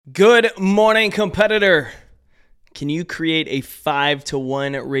Good morning, competitor. Can you create a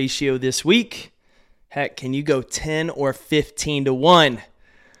 5-to-1 ratio this week? Heck, can you go 10 or 15-to-1?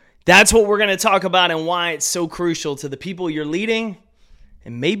 That's what we're going to talk about and why it's so crucial to the people you're leading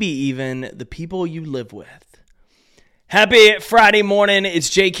and maybe even the people you live with. Happy Friday morning. It's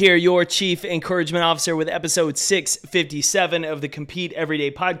Jake here, your Chief Encouragement Officer with episode 657 of the Compete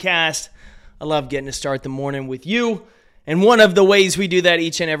Everyday podcast. I love getting to start the morning with you. And one of the ways we do that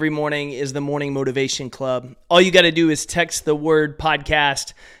each and every morning is the Morning Motivation Club. All you got to do is text the word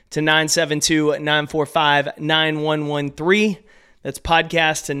podcast to 972-945-9113. That's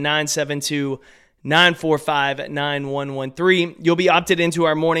podcast to 972-945-9113. You'll be opted into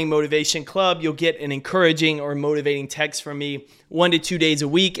our Morning Motivation Club. You'll get an encouraging or motivating text from me 1 to 2 days a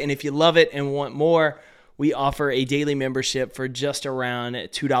week. And if you love it and want more, we offer a daily membership for just around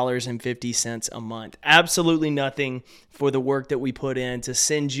 $2.50 a month. Absolutely nothing for the work that we put in to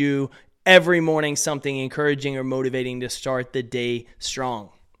send you every morning something encouraging or motivating to start the day strong.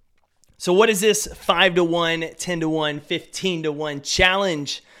 So what is this 5-to-1, 10-to-1, 15-to-1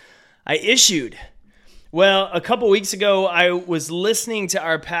 challenge I issued? Well, a couple weeks ago, I was listening to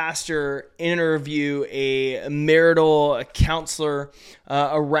our pastor interview a marital counselor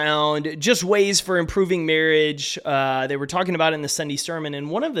around just ways for improving marriage. They were talking about it in the Sunday sermon, and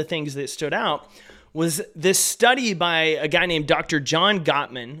one of the things that stood out was this study by a guy named Dr. John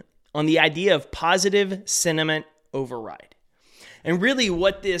Gottman on the idea of positive sentiment override. And really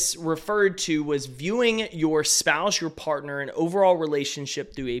what this referred to was viewing your spouse, your partner, and overall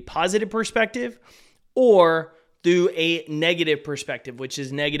relationship through a positive perspective or through a negative perspective, which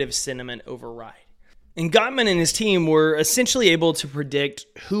is negative sentiment override. And Gottman and his team were essentially able to predict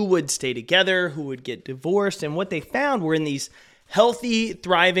who would stay together, who would get divorced, and what they found were in these healthy,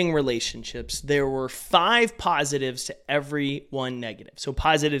 thriving relationships, there were 5 positives to every 1 negative. So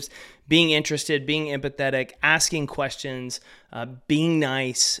positives, being interested, being empathetic, asking questions, being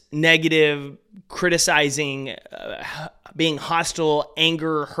nice; negative, criticizing, being hostile,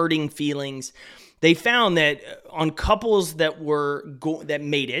 anger, hurting feelings. They found that on couples that that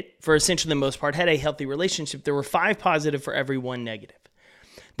made it, for essentially the most part, had a healthy relationship, there were 5 positive for every 1 negative.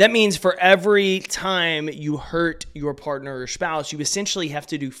 That means for every time you hurt your partner or spouse, you essentially have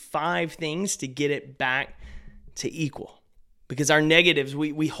to do 5 things to get it back to equal. Because our negatives,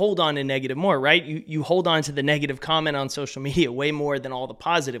 we hold on to negative more, right? You hold on to the negative comment on social media way more than all the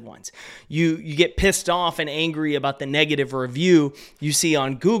positive ones. You get pissed off and angry about the negative review you see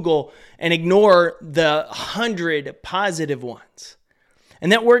on Google and ignore the 100 positive ones.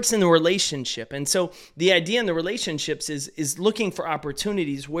 And that works in the relationship. And so the idea in the relationships is looking for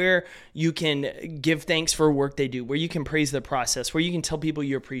opportunities where you can give thanks for work they do, where you can praise the process, where you can tell people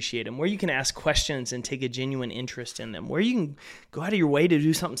you appreciate them, where you can ask questions and take a genuine interest in them, where you can go out of your way to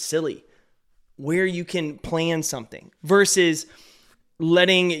do something silly, where you can plan something versus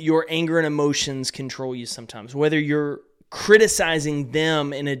letting your anger and emotions control you sometimes, whether you're criticizing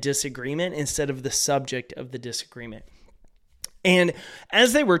them in a disagreement instead of the subject of the disagreement. And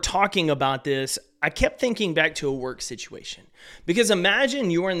as they were talking about this, I kept thinking back to a work situation. Because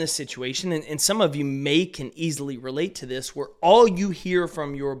imagine you're in this situation, and some of you can easily relate to this, where all you hear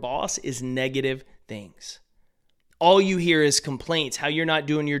from your boss is negative things. All you hear is complaints, how you're not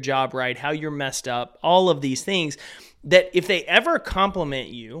doing your job right, how you're messed up, all of these things that if they ever compliment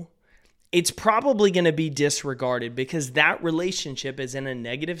you, it's probably going to be disregarded because that relationship is in a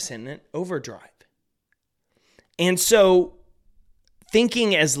negative sentiment overdrive. And so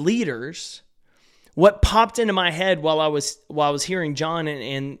thinking as leaders, what popped into my head while I was hearing John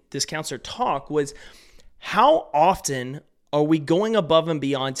and this counselor talk was, how often are we going above and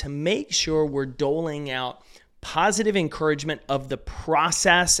beyond to make sure we're doling out positive encouragement of the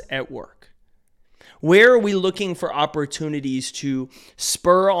process at work? Where are we looking for opportunities to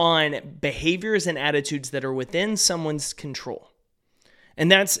spur on behaviors and attitudes that are within someone's control? And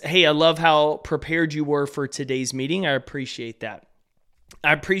that's, hey, I love how prepared you were for today's meeting. I appreciate that.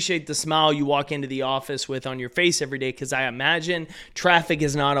 I appreciate the smile you walk into the office with on your face every day because I imagine traffic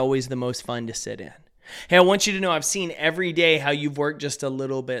is not always the most fun to sit in. Hey, I want you to know I've seen every day how you've worked just a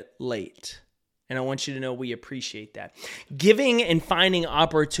little bit late. And I want you to know we appreciate that. Giving and finding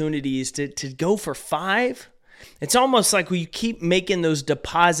opportunities to go for 5, it's almost like we keep making those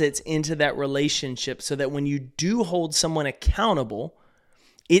deposits into that relationship so that when you do hold someone accountable,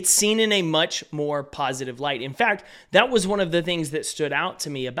 it's seen in a much more positive light. In fact, that was one of the things that stood out to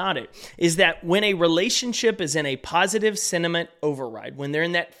me about it, is that when a relationship is in a positive sentiment override, when they're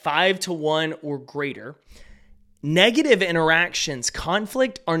in that 5-to-1 or greater, negative interactions,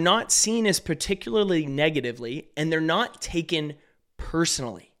 conflict, are not seen as particularly negatively, and they're not taken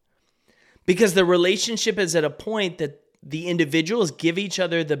personally. Because the relationship is at a point that the individuals give each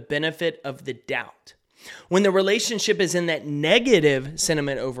other the benefit of the doubt. When the relationship is in that negative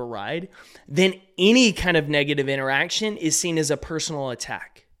sentiment override, then any kind of negative interaction is seen as a personal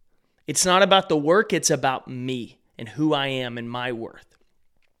attack. It's not about the work, it's about me and who I am and my worth.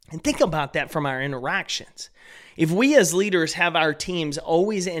 And think about that from our interactions. If we as leaders have our teams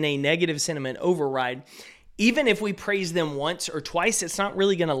always in a negative sentiment override, even if we praise them once or twice, it's not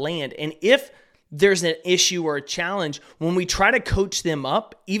really going to land. And if there's an issue or a challenge, when we try to coach them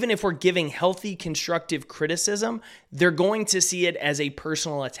up, even if we're giving healthy, constructive criticism, they're going to see it as a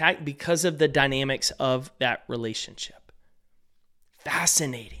personal attack because of the dynamics of that relationship.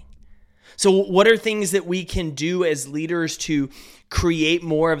 Fascinating. So what are things that we can do as leaders to create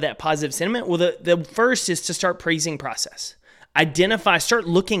more of that positive sentiment? Well, the first is to start praising process. Start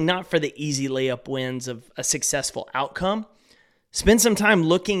looking not for the easy layup wins of a successful outcome. Spend some time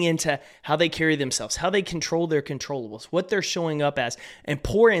looking into how they carry themselves, how they control their controllables, what they're showing up as, and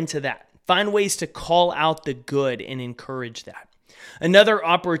pour into that. Find ways to call out the good and encourage that. Another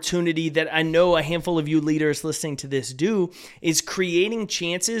opportunity that I know a handful of you leaders listening to this do is creating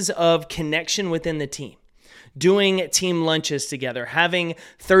chances of connection within the team. Doing team lunches together, having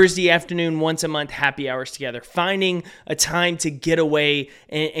Thursday afternoon once a month happy hours together, finding a time to get away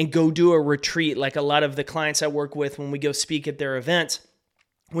and go do a retreat like a lot of the clients I work with when we go speak at their events.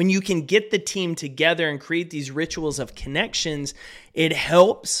 When you can get the team together and create these rituals of connections, it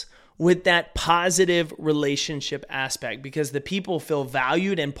helps with that positive relationship aspect because the people feel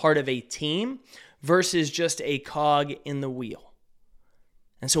valued and part of a team versus just a cog in the wheel.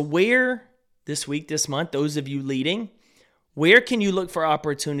 And so this week, this month, those of you leading, where can you look for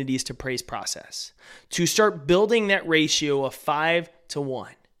opportunities to praise process? To start building that ratio of 5-1.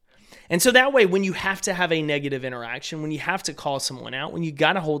 And so that way, when you have to have a negative interaction, when you have to call someone out, when you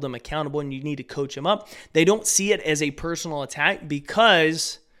got to hold them accountable and you need to coach them up, they don't see it as a personal attack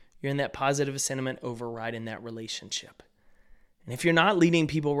because you're in that positive sentiment override in that relationship. And if you're not leading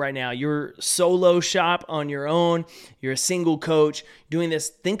people right now, you're solo shop on your own, you're a single coach doing this,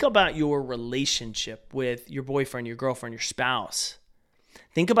 think about your relationship with your boyfriend, your girlfriend, your spouse.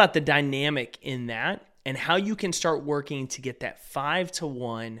 Think about the dynamic in that and how you can start working to get that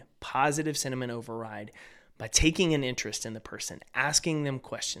 5-1 positive sentiment override by taking an interest in the person, asking them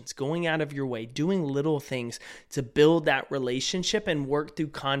questions, going out of your way, doing little things to build that relationship and work through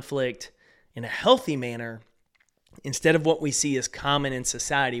conflict in a healthy manner instead of what we see as common in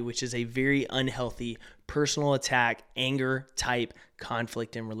society, which is a very unhealthy personal attack, anger type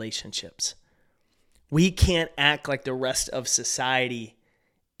conflict in relationships. We can't act like the rest of society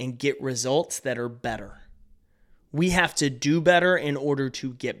and get results that are better. We have to do better in order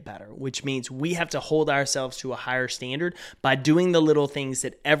to get better, which means we have to hold ourselves to a higher standard by doing the little things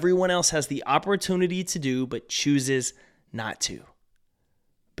that everyone else has the opportunity to do but chooses not to.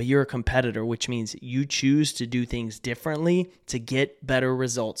 But you're a competitor, which means you choose to do things differently to get better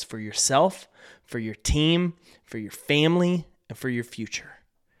results for yourself, for your team, for your family, and for your future.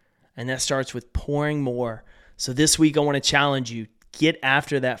 And that starts with pouring more. So this week, I want to challenge you, get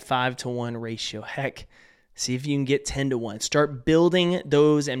after that 5-1 ratio. Heck, see if you can get 10-1. Start building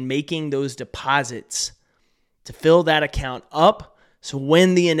those and making those deposits to fill that account up. So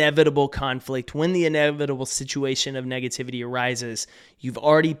when the inevitable conflict, when the inevitable situation of negativity arises, you've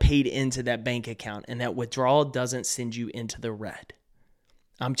already paid into that bank account and that withdrawal doesn't send you into the red.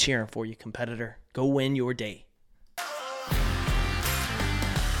 I'm cheering for you, competitor. Go win your day.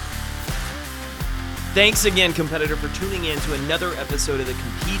 Thanks again, competitor, for tuning in to another episode of the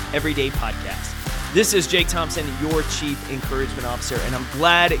Compete Everyday podcast. This is Jake Thompson, your Chief Encouragement Officer, and I'm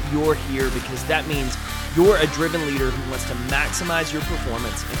glad you're here because that means you're a driven leader who wants to maximize your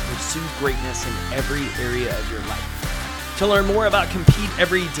performance and pursue greatness in every area of your life. To learn more about Compete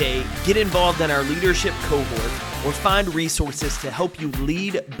Every Day, get involved in our leadership cohort, or find resources to help you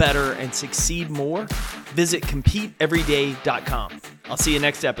lead better and succeed more, visit CompeteEveryday.com. I'll see you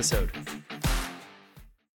next episode.